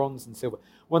astonishing. Bronze and silver.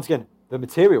 Once again, the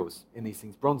materials in these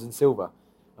things, bronze and silver,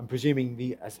 I'm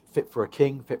presuming as fit for a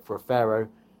king, fit for a pharaoh,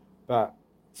 but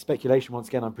speculation once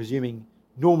again, I'm presuming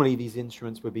normally these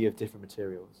instruments would be of different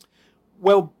materials.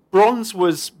 Well, bronze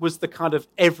was the kind of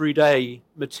everyday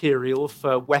material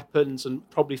for weapons and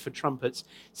probably for trumpets.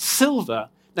 Silver,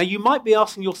 now you might be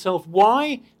asking yourself,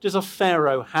 why does a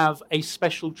pharaoh have a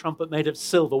special trumpet made of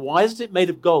silver? Why isn't it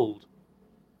made of gold?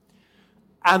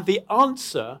 And the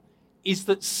answer is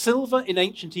that silver in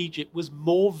ancient Egypt was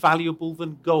more valuable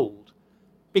than gold,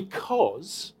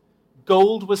 because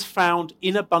gold was found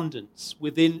in abundance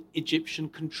within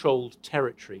Egyptian-controlled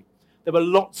territory. There were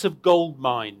lots of gold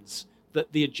mines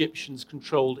that the Egyptians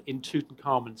controlled in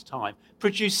Tutankhamun's time,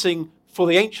 producing, for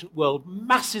the ancient world,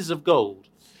 masses of gold.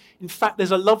 In fact,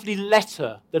 there's a lovely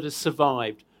letter that has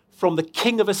survived from the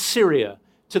king of Assyria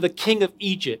to the king of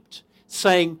Egypt,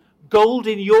 saying, "Gold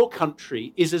in your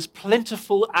country is as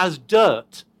plentiful as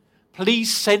dirt.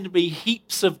 Please send me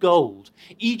heaps of gold."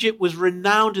 Egypt was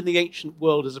renowned in the ancient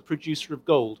world as a producer of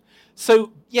gold.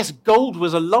 So, yes, gold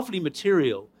was a lovely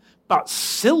material, but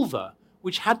silver,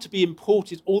 which had to be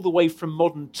imported all the way from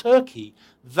modern Turkey,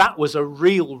 that was a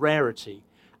real rarity.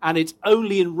 And it's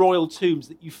only in royal tombs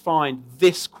that you find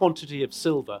this quantity of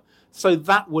silver. So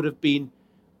that would have been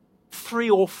 3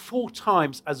 or 4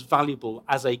 times as valuable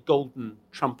as a golden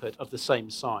trumpet of the same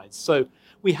size. So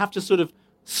we have to sort of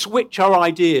switch our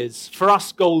ideas. For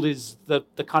us, gold is the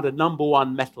kind of number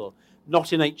one metal,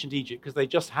 not in ancient Egypt, because they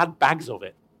just had bags of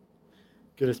it.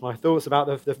 Goodness, my thoughts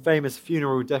about the famous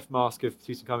funeral death mask of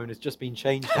Tutankhamun has just been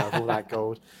changed now with all that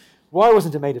gold. Why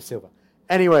wasn't it made of silver?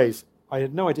 Anyways, I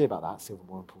had no idea about that. Silver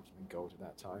more important than gold at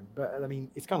that time. But, I mean,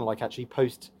 it's kind of like actually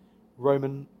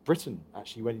post-Roman Britain,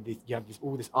 actually, when you have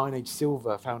all this Iron Age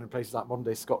silver found in places like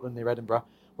modern-day Scotland near Edinburgh,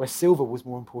 where silver was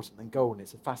more important than gold. And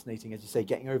it's fascinating, as you say,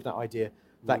 getting over that idea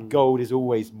that gold is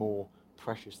always more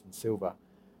precious than silver.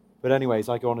 But anyways,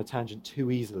 I go on a tangent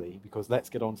too easily because let's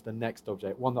get on to the next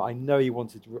object, one that I know you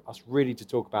wanted us really to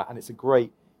talk about, and it's a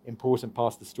great, important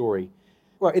part of the story.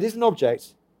 Well, it is an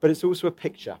object, but it's also a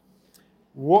picture.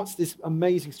 What's this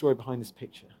amazing story behind this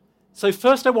picture? So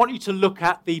first I want you to look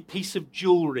at the piece of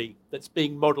jewellery that's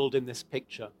being modelled in this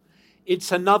picture.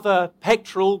 It's another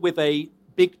pectoral with a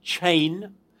big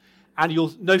chain, and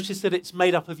you'll notice that it's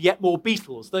made up of yet more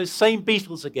beetles, those same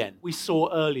beetles again we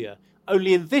saw earlier.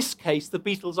 Only in this case, the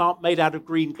beetles aren't made out of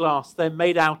green glass. They're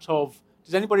made out of,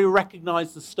 does anybody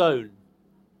recognize the stone?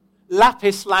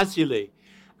 Lapis lazuli.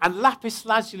 And lapis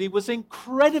lazuli was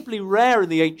incredibly rare in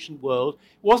the ancient world.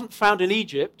 It wasn't found in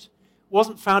Egypt,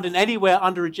 wasn't found in anywhere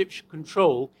under Egyptian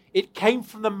control. It came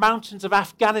from the mountains of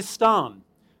Afghanistan,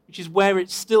 which is where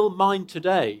it's still mined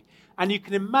today. And you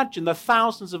can imagine the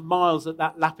thousands of miles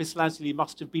that lapis lazuli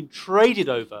must have been traded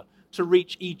over to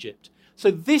reach Egypt. So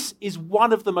this is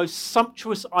one of the most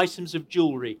sumptuous items of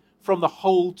jewellery from the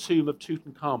whole tomb of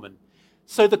Tutankhamun.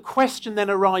 So the question then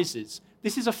arises,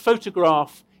 this is a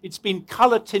photograph, it's been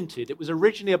colour tinted, it was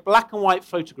originally a black and white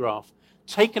photograph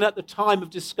taken at the time of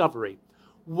discovery.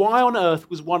 Why on earth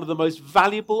was one of the most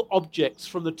valuable objects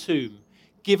from the tomb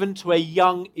given to a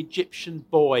young Egyptian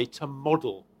boy to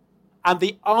model? And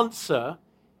the answer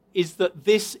is that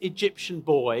this Egyptian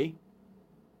boy,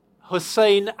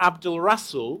 Hussein Abdul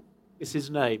Rasul, is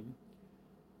his name,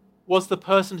 was the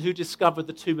person who discovered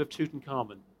the tomb of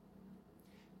Tutankhamun.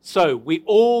 So we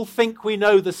all think we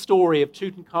know the story of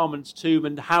Tutankhamun's tomb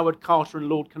and Howard Carter and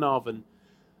Lord Carnarvon,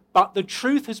 but the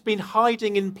truth has been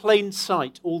hiding in plain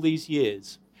sight all these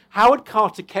years. Howard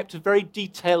Carter kept a very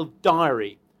detailed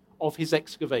diary of his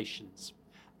excavations,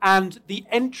 and the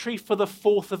entry for the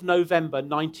 4th of November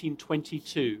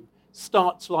 1922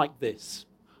 starts like this.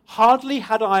 Hardly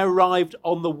had I arrived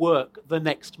on the work the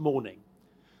next morning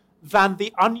than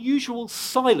the unusual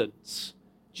silence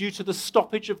due to the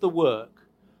stoppage of the work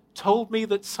told me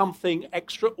that something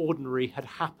extraordinary had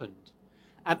happened,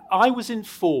 and I was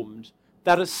informed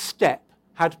that a step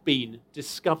had been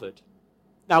discovered.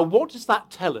 Now, what does that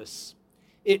tell us?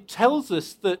 It tells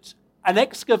us that an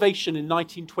excavation in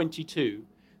 1922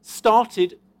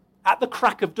 started at the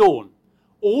crack of dawn.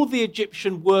 All the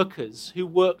Egyptian workers who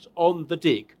worked on the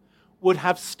dig would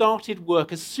have started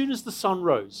work as soon as the sun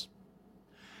rose.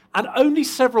 And only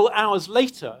several hours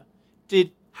later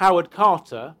did Howard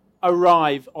Carter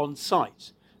arrive on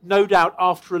site, no doubt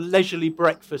after a leisurely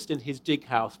breakfast in his dig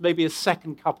house, maybe a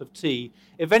second cup of tea.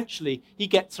 Eventually, he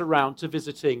gets around to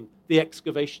visiting the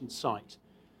excavation site.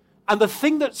 And the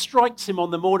thing that strikes him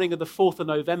on the morning of the 4th of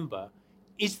November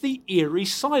is the eerie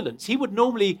silence. He would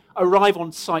normally arrive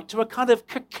on site to a kind of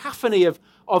cacophony of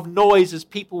noise as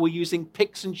people were using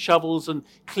picks and shovels and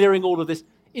clearing all of this,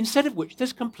 instead of which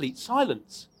there's complete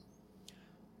silence.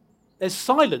 There's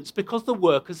silence because the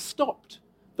work has stopped.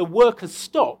 The work has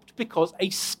stopped because a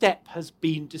step has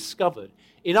been discovered.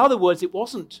 In other words, it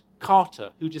wasn't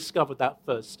Carter who discovered that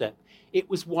first step. It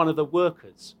was one of the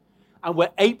workers. And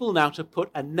we're able now to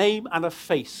put a name and a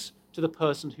face to the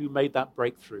person who made that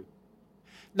breakthrough.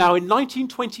 Now, in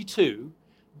 1922,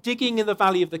 digging in the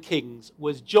Valley of the Kings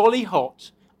was jolly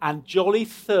hot and jolly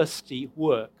thirsty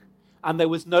work, and there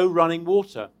was no running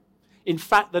water. In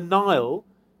fact, the Nile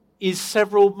is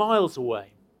several miles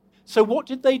away. So what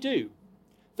did they do?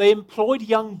 They employed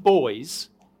young boys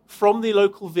from the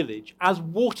local village as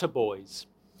water boys.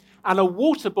 And a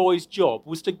water boy's job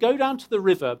was to go down to the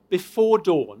river before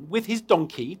dawn with his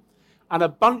donkey and a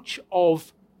bunch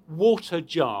of water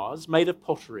jars made of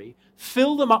pottery,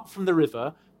 fill them up from the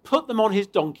river, put them on his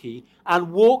donkey,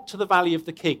 and walk to the Valley of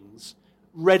the Kings,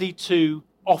 ready to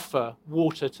offer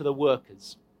water to the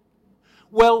workers.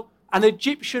 Well, an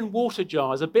Egyptian water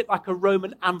jar is a bit like a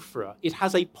Roman amphora. It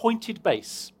has a pointed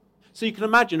base. So you can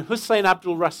imagine Hussein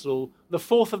Abdul Rasul, the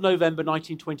 4th of November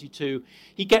 1922,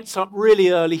 he gets up really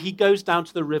early, he goes down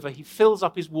to the river, he fills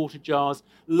up his water jars,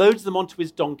 loads them onto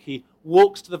his donkey,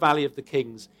 walks to the Valley of the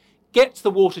Kings, gets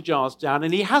the water jars down,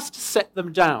 and he has to set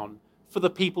them down for the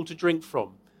people to drink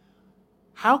from.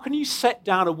 How can you set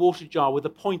down a water jar with a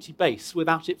pointy base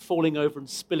without it falling over and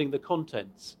spilling the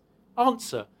contents?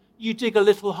 Answer, you dig a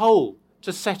little hole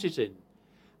to set it in.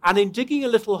 And in digging a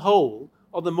little hole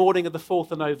on the morning of the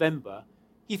 4th of November,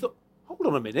 he thought, hold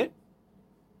on a minute,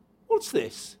 what's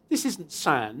this? This isn't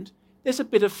sand. There's a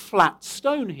bit of flat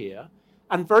stone here.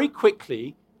 And very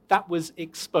quickly, that was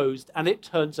exposed, and it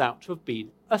turns out to have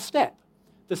been a step.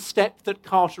 The step that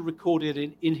Carter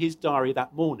recorded in his diary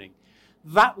that morning.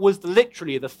 That was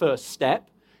literally the first step,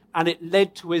 and it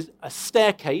led to a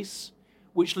staircase,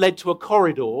 which led to a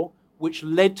corridor, which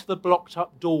led to the blocked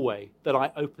up doorway that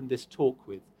I opened this talk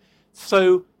with.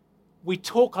 So We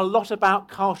talk a lot about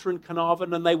Carter and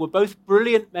Carnarvon, and they were both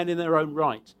brilliant men in their own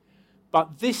right.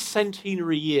 But this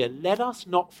centenary year, let us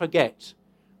not forget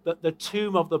that the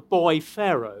tomb of the boy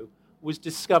pharaoh was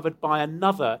discovered by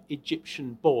another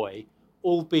Egyptian boy,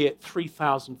 albeit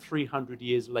 3,300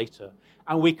 years later.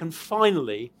 And we can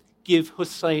finally give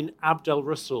Hussein Abdel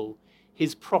Rasul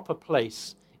his proper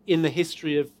place in the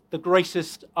history of the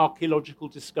greatest archaeological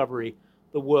discovery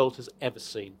the world has ever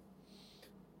seen.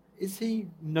 Is he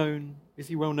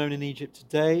well known in Egypt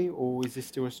today, or is this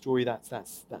still a story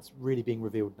that's really being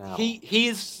revealed now? He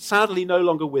is sadly no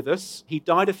longer with us. He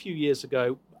died a few years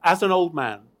ago as an old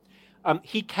man.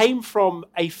 He came from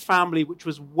a family which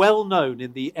was well known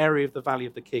in the area of the Valley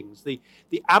of the Kings. The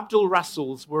Abdul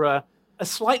Rasuls were a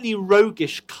slightly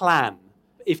roguish clan,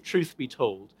 if truth be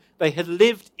told. They had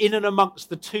lived in and amongst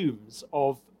the tombs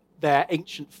of their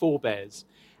ancient forebears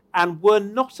and were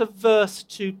not averse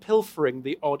to pilfering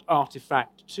the odd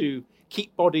artifact to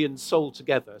keep body and soul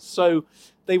together. So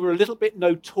they were a little bit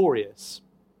notorious,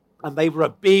 and they were a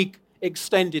big,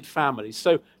 extended family.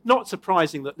 So not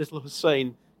surprising that little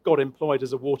Hussein got employed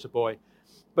as a water boy.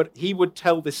 But he would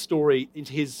tell this story in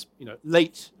his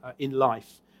late in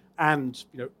life, and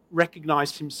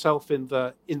recognized himself in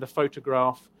the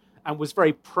photograph and was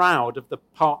very proud of the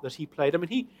part that he played. I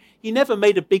mean, he never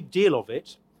made a big deal of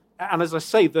it. And as I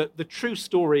say, the true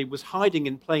story was hiding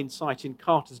in plain sight in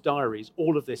Carter's diaries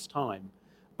all of this time.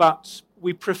 But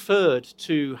we preferred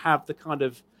to have the kind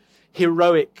of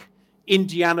heroic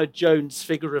Indiana Jones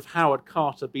figure of Howard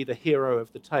Carter be the hero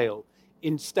of the tale,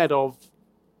 instead of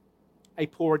a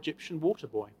poor Egyptian water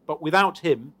boy. But without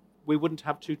him, we wouldn't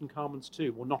have Tutankhamun's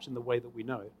tomb, or not in the way that we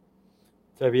know it.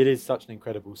 Toby, it is such an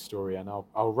incredible story, and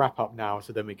I'll wrap up now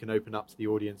so then we can open up to the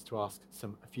audience to ask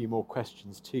a few more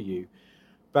questions to you.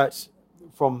 But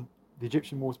from the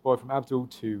Egyptian water boy, from Abdul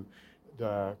to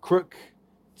the crook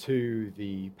to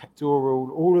the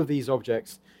pectoral, all of these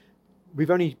objects,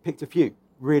 we've only picked a few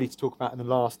really to talk about in the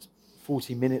last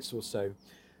 40 minutes or so.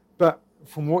 But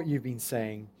from what you've been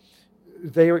saying,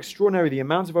 they are extraordinary. The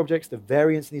amount of objects, the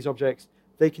variance in these objects,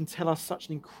 they can tell us such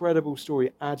an incredible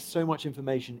story, add so much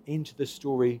information into the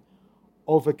story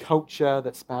of a culture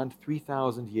that spanned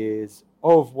 3,000 years,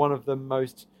 of one of the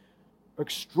most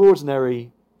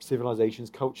extraordinary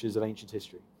civilizations, cultures of ancient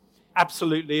history.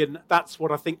 Absolutely, and that's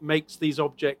what I think makes these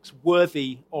objects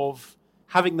worthy of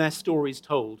having their stories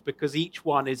told, because each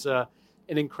one is an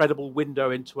incredible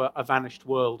window into a vanished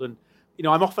world. And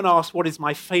I'm often asked, what is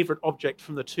my favorite object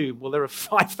from the tomb? Well, there are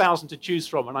 5,000 to choose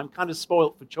from, and I'm kind of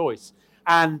spoilt for choice.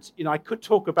 And, I could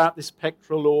talk about this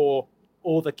pectoral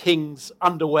or the king's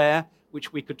underwear,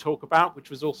 which we could talk about, which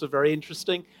was also very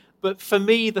interesting. But for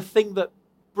me, the thing that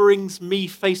brings me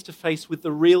face to face with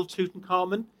the real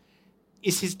Tutankhamun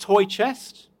is his toy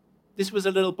chest. This was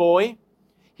a little boy.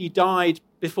 He died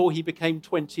before he became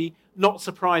 20. Not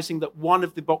surprising that one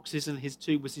of the boxes in his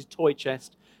tomb was his toy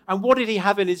chest. And what did he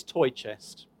have in his toy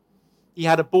chest? He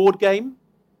had a board game,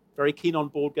 very keen on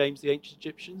board games, the ancient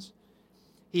Egyptians.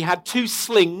 He had 2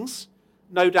 slings,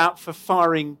 no doubt for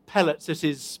firing pellets at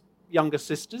his younger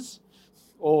sisters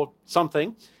or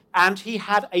something. And he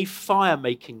had a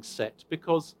fire-making set,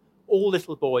 because all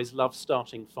little boys love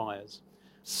starting fires.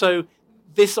 So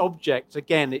this object,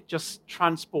 again, it just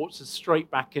transports us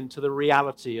straight back into the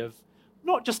reality of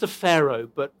not just a pharaoh,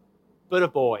 but a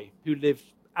boy who lived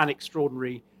an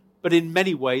extraordinary, but in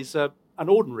many ways an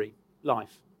ordinary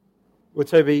life. Well,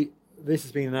 Toby, this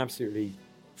has been an absolutely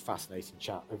fascinating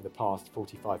chat over the past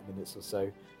 45 minutes or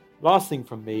so. Last thing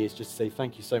from me is just to say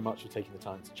thank you so much for taking the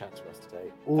time to chat to us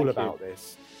today, all about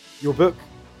this. Your book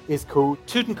is called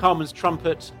Tutankhamun's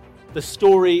Trumpet, the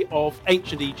story of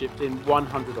ancient Egypt in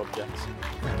 100 objects.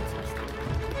 Fantastic.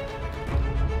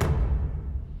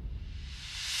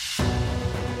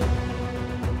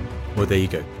 Well, there you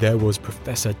go. There was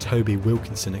Professor Toby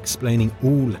Wilkinson explaining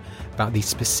all about these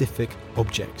specific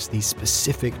objects, these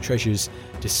specific treasures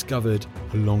discovered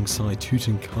alongside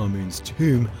Tutankhamun's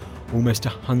tomb almost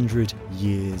 100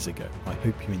 years ago. I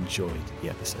hope you enjoyed the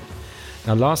episode.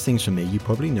 Now, last things from me, you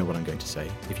probably know what I'm going to say.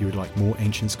 If you would like more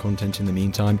Ancients content in the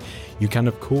meantime, you can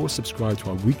of course subscribe to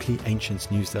our weekly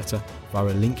Ancients newsletter via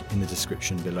a link in the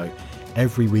description below.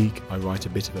 Every week I write a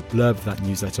bit of a blurb of that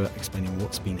newsletter explaining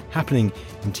what's been happening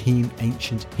in Team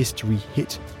Ancient History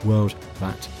Hit World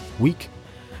that week.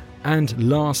 And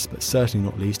last but certainly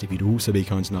not least, if you'd also be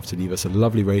kind enough to leave us a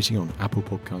lovely rating on Apple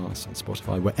Podcasts, on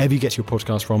Spotify, wherever you get your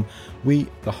podcast from, we,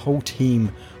 the whole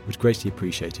team, would greatly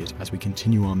appreciate it as we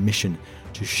continue our mission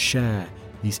to share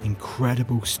these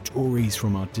incredible stories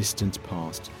from our distant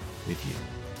past with you.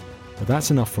 But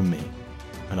that's enough from me,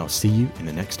 and I'll see you in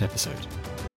the next episode.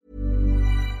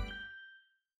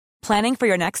 Planning for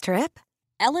your next trip?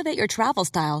 Elevate your travel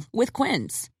style with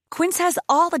Quince. Quince has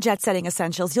all the jet-setting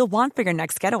essentials you'll want for your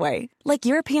next getaway, like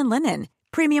European linen,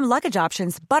 premium luggage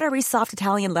options, buttery soft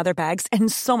Italian leather bags, and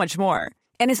so much more.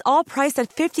 And is all priced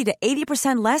at 50 to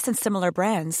 80% less than similar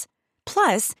brands.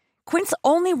 Plus, Quince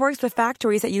only works with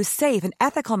factories that use safe and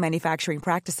ethical manufacturing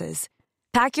practices.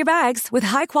 Pack your bags with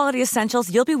high-quality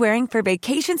essentials you'll be wearing for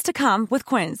vacations to come with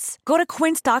Quince. Go to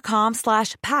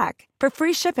quince.com/pack for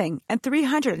free shipping and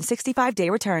 365-day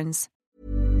returns.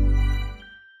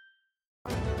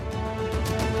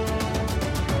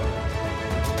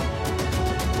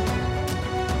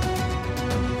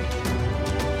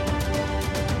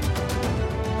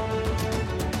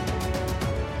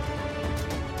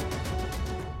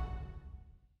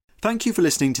 Thank you for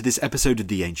listening to this episode of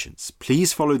The Ancients.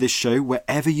 Please follow this show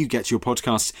wherever you get your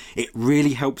podcasts. It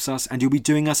really helps us and you'll be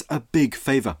doing us a big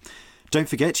favour. Don't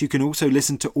forget you can also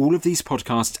listen to all of these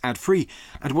podcasts ad-free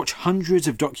and watch hundreds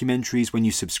of documentaries when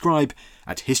you subscribe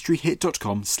at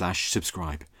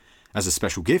historyhit.com/subscribe. As a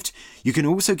special gift, you can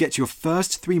also get your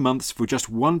first 3 months for just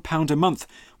 £1 a month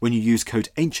when you use code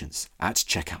ANCIENTS at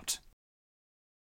checkout.